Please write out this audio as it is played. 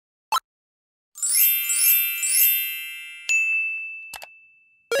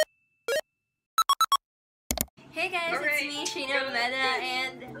Hey guys, it's me, 𝘩𝘪𝘴𝘤𝘭𝘢𝘪𝘮,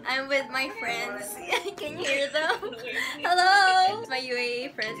 and I'm with my friends. Can you hear them? Hello! My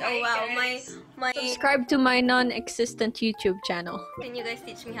UAE friends. Oh wow, my Subscribe to my non-existent YouTube channel. Can you guys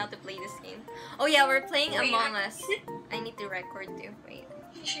teach me how to play this game? Oh yeah, we're playing Among Us. I need to record too. Wait.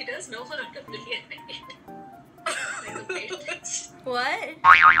 She does know how to play it. What? You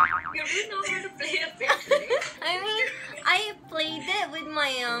really know how to play a bit. I mean, I played it with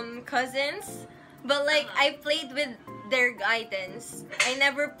my cousins, but like I played with their guidance. I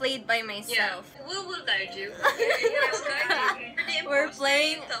never played by myself. Yeah, we'll guide you. Okay? We're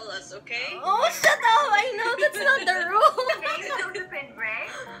playing. Tell us, okay? Oh, shut up! I know that's not the rule.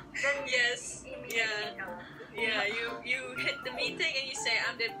 Yes. Yeah. Yeah, you hit the meeting and you say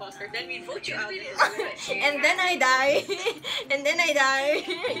I'm the imposter. Then we vote you out. And then I die. And then I die.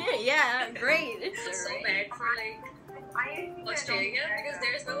 Yeah, great. It's so bad for like Australia because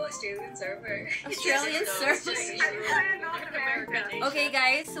there's no Australian server. Australian server. Okay,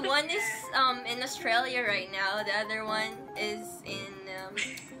 guys. One is in Australia right now. The other one is in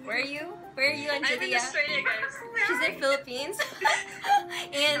where are you? Where are you, Angelia? I'm in Australia, guys. She's in Philippines.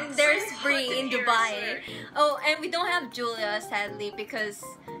 And there's Bree in Dubai. Oh, and we don't have Julia, sadly, because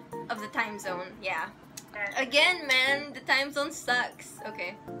of the time zone. Yeah. Again, man, the time zone sucks.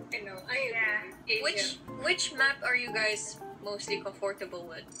 Okay. I know. Which map are you guys mostly comfortable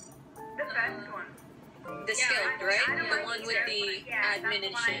with? The first one. The skilled, right? The one with the admin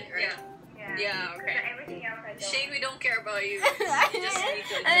and shit, right? Yeah, okay. Everything else I don't. Shane, we don't care about you. I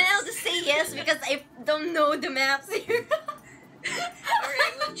mean, I'll just say yes because I don't know the maps here.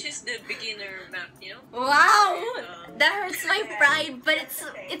 Alright, we'll choose the beginner map, you know? Wow! That hurts my pride, but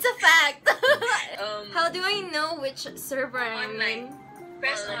it's a fact. How do I know which server I'm in?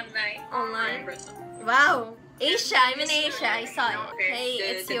 Press online. Online? Press on. Wow! Asia, I'm in Asia, I saw it. Okay, Hey,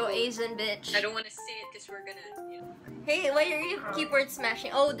 it's your Asian bitch. I don't want to say it because we're gonna, you know. Hey, why are you keyboard smashing?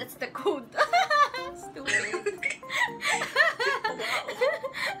 Oh, that's the code. Stupid.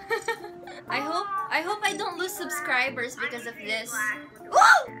 I hope I don't lose subscribers because of this.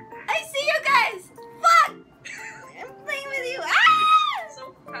 Whoa! I see you guys! Fuck! I'm playing with you. Ah!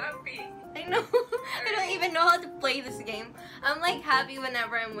 So happy. I know. I don't even know how to play this game. I'm like happy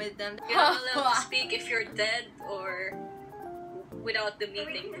whenever I'm with them. You're not allowed to speak if you're dead or without the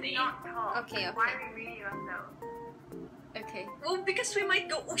meeting thing. Okay, okay. Why are we reading ourselves? Okay. Well, because we might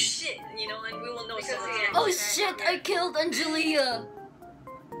go, oh shit, you know, and we will know something. Oh shit, I killed Angelia!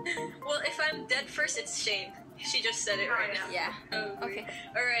 Well, if I'm dead first, it's Shane. She just said it right now. Yeah. Oh, Okay.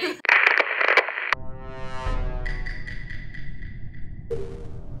 Alright.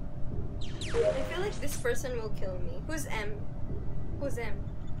 I feel like this person will kill me. Who's M? Who's M?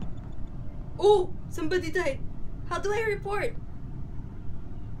 Oh! Somebody died! How do I report?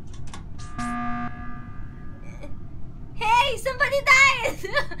 Hey! Somebody died!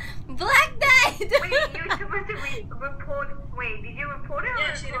 Black died! Wait, you're supposed to report. Wait, did you report it?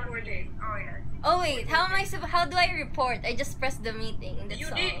 Yeah, she reported. Oh, yeah. Oh wait, how do I report? I just pressed the meeting. That's You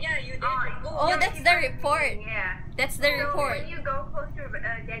all. did, yeah, you did. Oh, that's the report. Yeah. That's the report. When you go close to a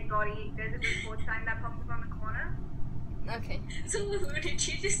dead body, there's a report sign that pops up on the corner. Okay. So did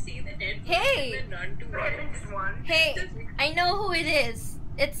you just see the dead body Hey! and then run to it? Just one. Hey, I know who it is.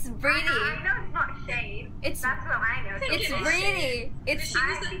 It's Brady. I know it's not Shane. It's That's what I know. it's it is Brady. It's I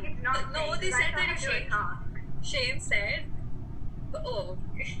think it's not No, Shane, they because said I that thought it's I did a Shane. task. Shane said, oh.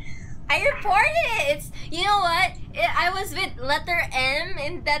 I reported it. It's you know what? I was with letter M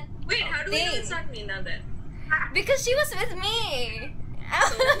in that Wait, how do we know thing. it's not me now then? Because she was with me.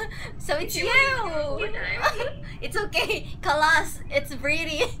 So it's She you. was time. It's okay. Kalas, it's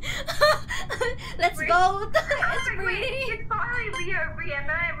Brady. Let's vote. It's Brady. It's probably Leah, and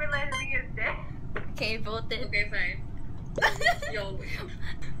then I realized Leah's dead. Okay, voted. Okay, fine. Yo,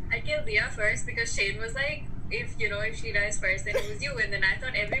 I killed Leah first because Shane was like, if she dies first, then it was you, and then I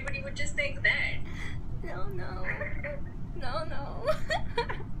thought everybody would just think that. No.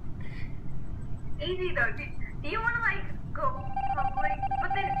 Easy though. Do you want to like go public?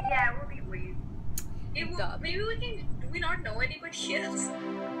 But then, yeah, we'll be weird. Maybe we can. Do we not know anybody else?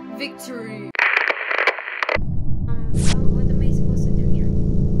 Victory. What am I supposed to do here?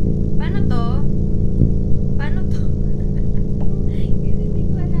 Paano to? Hindi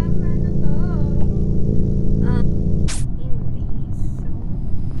ko alam paano to.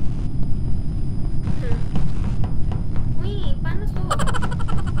 Wait, paano to?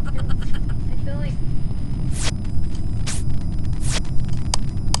 I feel like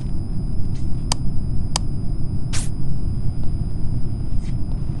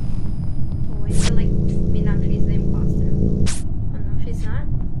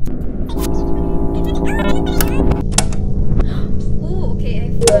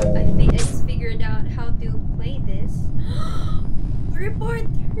Report!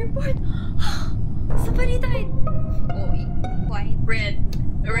 Report! Somebody died! Oh, white. Red.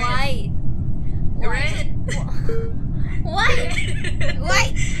 White. Red. White.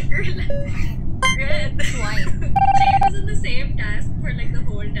 White. Red. White. She was in the same task for like the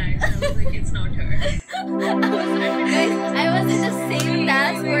whole time. So I was like, it's not her. I was in the same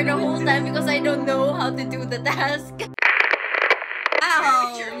task for the whole time because I don't know how to do the task.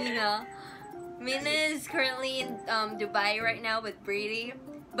 Ow, Mina. Mina is currently in Dubai right now with Brady.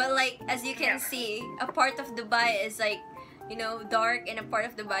 But like, as you can see, a part of Dubai is like, you know, dark, and a part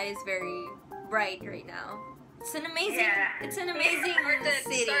of Dubai is very bright right now. It's an amazing, it's an amazing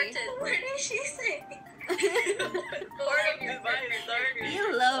city. What did she say? Part of Dubai is dark.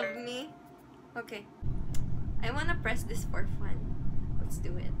 You love me. Okay. I wanna press this for fun. Let's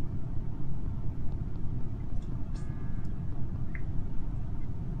do it.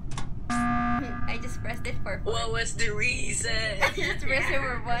 I just pressed it for fun. What was the reason? I just pressed it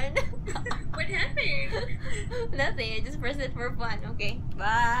for fun. What happened? Nothing. I just pressed it for fun. Okay.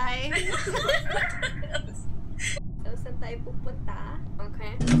 Bye. So, saan tayo pupunta?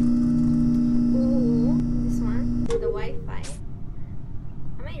 Okay. Ooh, this one. The Wi-Fi.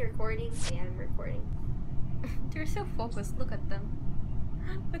 Am I recording? Yeah, I'm recording. They're so focused. Look at them.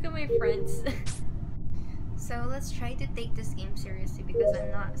 Look at my friends. So let's try to take this game seriously because I'm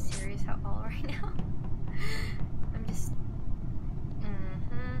not serious at all right now. I'm just...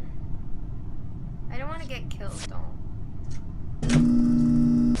 I don't want to get killed though.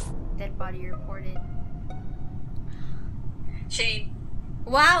 Dead body reported. Shane.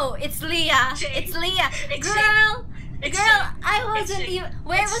 Wow, it's Leah. Shane. It's Leah. It's Girl! It's Girl, Shane. I wasn't Shane. even...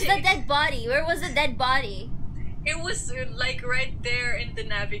 Where It's was the Shane. dead body? Where was the dead body? It was like right there in the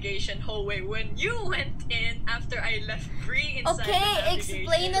navigation hallway when you went in after I left Bree inside the Okay, navigation.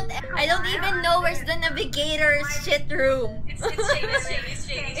 explain it. I don't even know where's the navigator's shit room. It's Shane, it's Shane, it's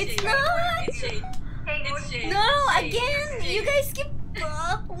Shane, It's Shane. not. It's Shane. It's Shane. No, It's Shane. again, It's you Shane. guys keep...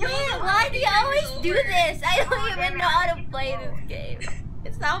 why do you always do this? I don't even know how to play this game.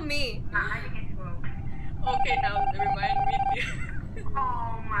 It's not me. Okay, now remind me.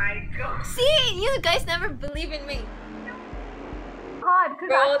 Oh my god. See, you guys never believe in me. God,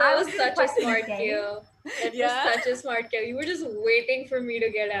 Bro, that was such a smart kill. That Yeah. was such a smart kill. You were just waiting for me to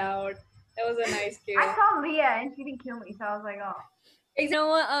get out. That was a nice kill. I saw Leah and she didn't kill me, so I was like, oh. You know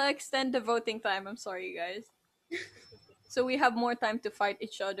what? I'll extend the voting time. I'm sorry, guys. So we have more time to fight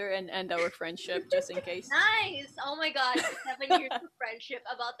each other and end our friendship, just in case. Nice! Oh my god, 7 years of friendship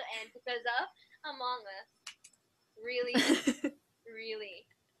about to end because of Among Us. Really? Really?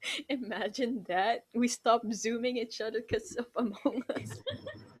 Imagine that. We stopped zooming each other because of Among Us. Is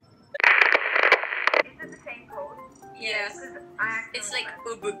it the same code? Yes. It's like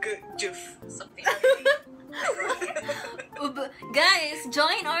ubugujuf something. Guys,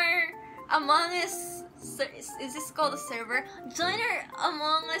 join our Among Us. Is this called a server? Join our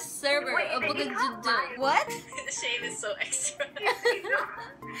Among Us server. Wait, they can't lie. What? Shane is so extra. You know,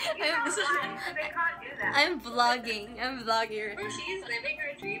 they can't do that. I'm vlogging. I'm vlogging. Bro, she's living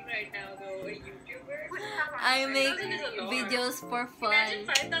her dream right now though, a YouTuber. I make 5,000 is a lot. videos for Imagine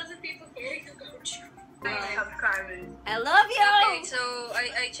fun. 5,000 people caring about you. Subscribers. I love you. Okay, so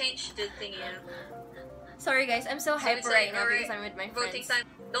I changed the thingy. Sorry guys, I'm so So hyper it's right like, now alright, because I'm with my voting friends.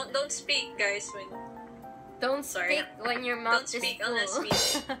 time. Don't speak, guys. When Don't Sorry. speak when your mouth Don't speak is full. unless we.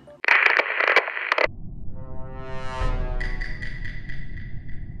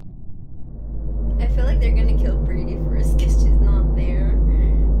 I feel like they're gonna kill Brady first because she's not there.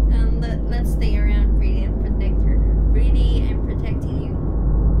 And let's stay around Brady and protect her. Brady, I'm protecting you.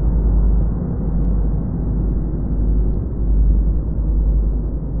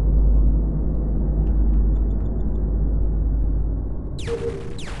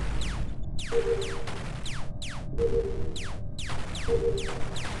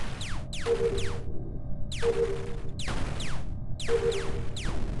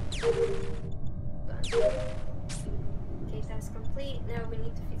 Okay, task complete. Now we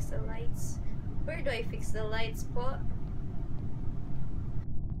need to fix the lights. Where do I fix the lights, po?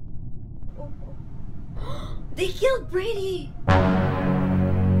 Oh, oh. They killed Brady!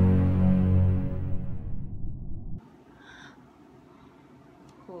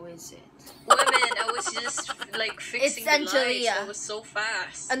 Who is it? Women, I was just like fixing the lights. Angelia. That was so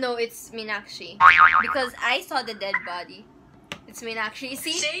fast. No, it's Meenakshi. Because I saw the dead body. It's Meenakshi.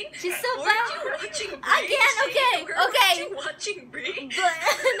 See? Shane, She's so weren't bad. you watching Bree? Again, okay, Shane, okay. Weren't you watching Bree? But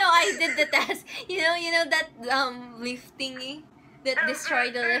no, I did the test. You know that lift thingy that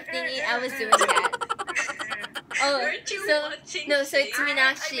destroyed the lift thingy. I was doing that. Oh, Weren't you so watching no, so it's Shane?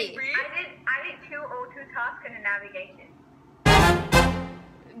 Meenakshi. I mean, Bree? I did 2 O2 tasks and a navigation.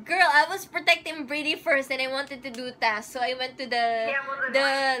 Girl, I was protecting Brady first and I wanted to do tasks, so I went to the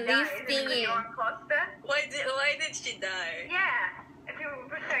leaf thingy. Why did she die? Yeah, if you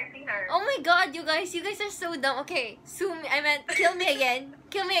were protecting her. Oh my god, you guys are so dumb. Okay, sue me. I meant kill me again.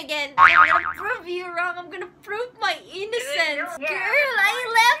 Kill me again. I'm gonna prove you wrong. I'm gonna prove my innocence. Yeah. Girl, I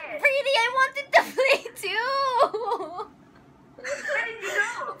left Brady. I wanted to play too. Where did you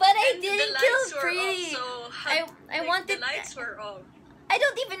go? But I And didn't the kill lights were Brady. off, so I wanted. the lights were off. I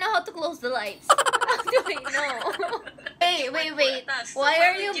don't even know how to close the lights. How do I know? Hey, wait. Why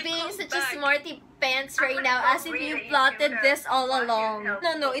are you being such a smarty pants right now? As if you plotted this all along.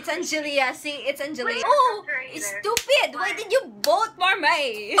 No, it's Angelia. See, it's Angelia. Oh, it's stupid. Why did you vote for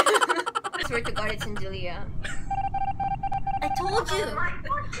me? I swear to God, it's Angelia. I told you.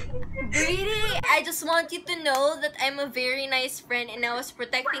 Brady, I just want you to know that I'm a very nice friend and I was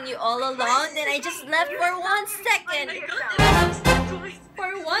protecting you all along. Then I just left for 1 second.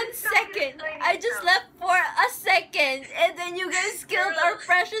 For 1 second. I just left for a second. And then you guys killed our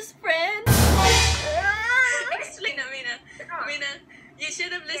precious friend. Explain, Mina, you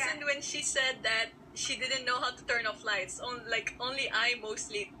should have listened when she said that she didn't know how to turn off lights. Only I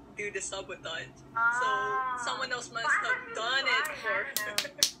mostly do the sabotage. So someone else must have done it for her.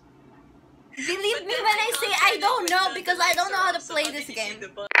 Believe me when I say I don't know because I don't know how to play this game.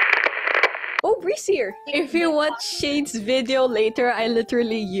 Oh, Bree's here. If you watch Shane's video later, I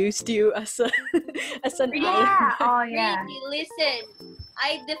literally used you as an Yeah. Oh yeah. Brady, listen.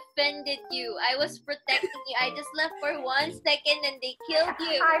 I defended you. I was protecting you. I just left for 1 second and they killed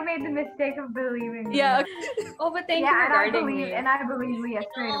you. I made the mistake of believing you. Yeah. Oh, but thank you for guarding me. And I believe Leah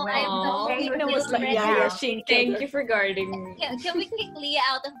straight away. Oh, Shane Tina was was like, just yeah, right Shane. Thank you for guarding me. Can we kick Leah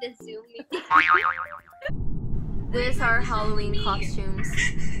out of the Zoom meeting? These are Halloween costumes.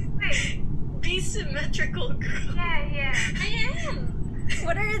 Wait. Be symmetrical, girl. Yeah. I am.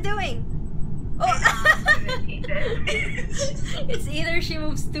 What are you doing? Oh, it's either she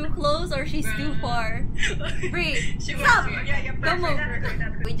moves too close or she's too far. Bree, She stop! was yeah, Don't move.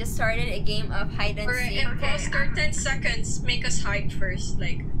 We just started a game of hide and Alright, seek. imposter, 10 seconds. Make us hide first.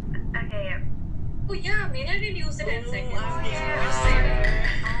 Like, Okay, yeah. oh yeah, Mina didn't use it in seconds.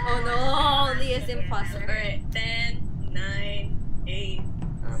 Oh no, Leah's imposter. Alright, 10, 9, 8,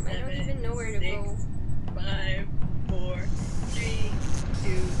 I don't even know where to go. 5, 4, 3, 2.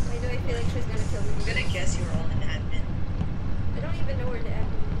 Why do I feel like she's gonna kill me? I'm gonna guess you're all in admin. I don't even know where the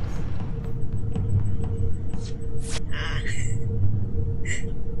admin Ah.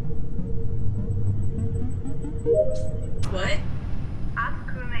 What? Ask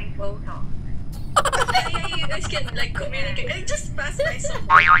crewmates to talk. Yeah, you guys can like communicate. I just passed by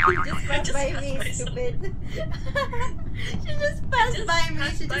someone. Just passed by me, stupid. She just passed by me.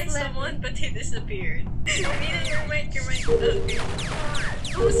 She By just left someone, me. but he disappeared. Mina, your mic.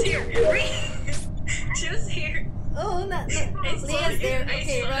 Who's here? She was here. Oh, not. I saw Leah's it. there. I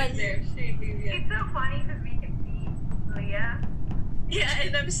Okay, saw run. it there. It's so funny because we can see Leah. Yeah,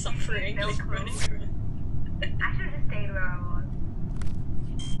 and I'm suffering. No Like clue. running around. I should have just stayed where I was.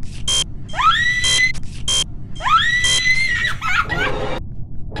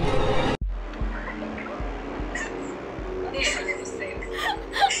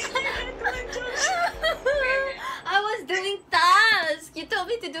 I was doing tasks. You told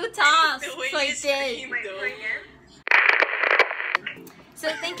me to do tasks, The way so I you did. screamed, Wait, though. again? So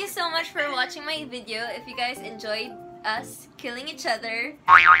thank you so much for watching my video. If you guys enjoyed us killing each other,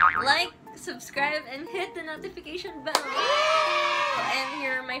 like, subscribe, and hit the notification bell. And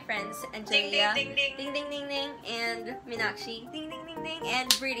here are my friends, Angelia, Ding, ding, ding ding, ding ding ding, and Meenakshi, ding ding ding ding,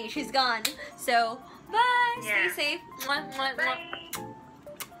 and Brady. She's gone. So bye. Yeah. Stay safe. Mwah, mwah, mwah. Bye.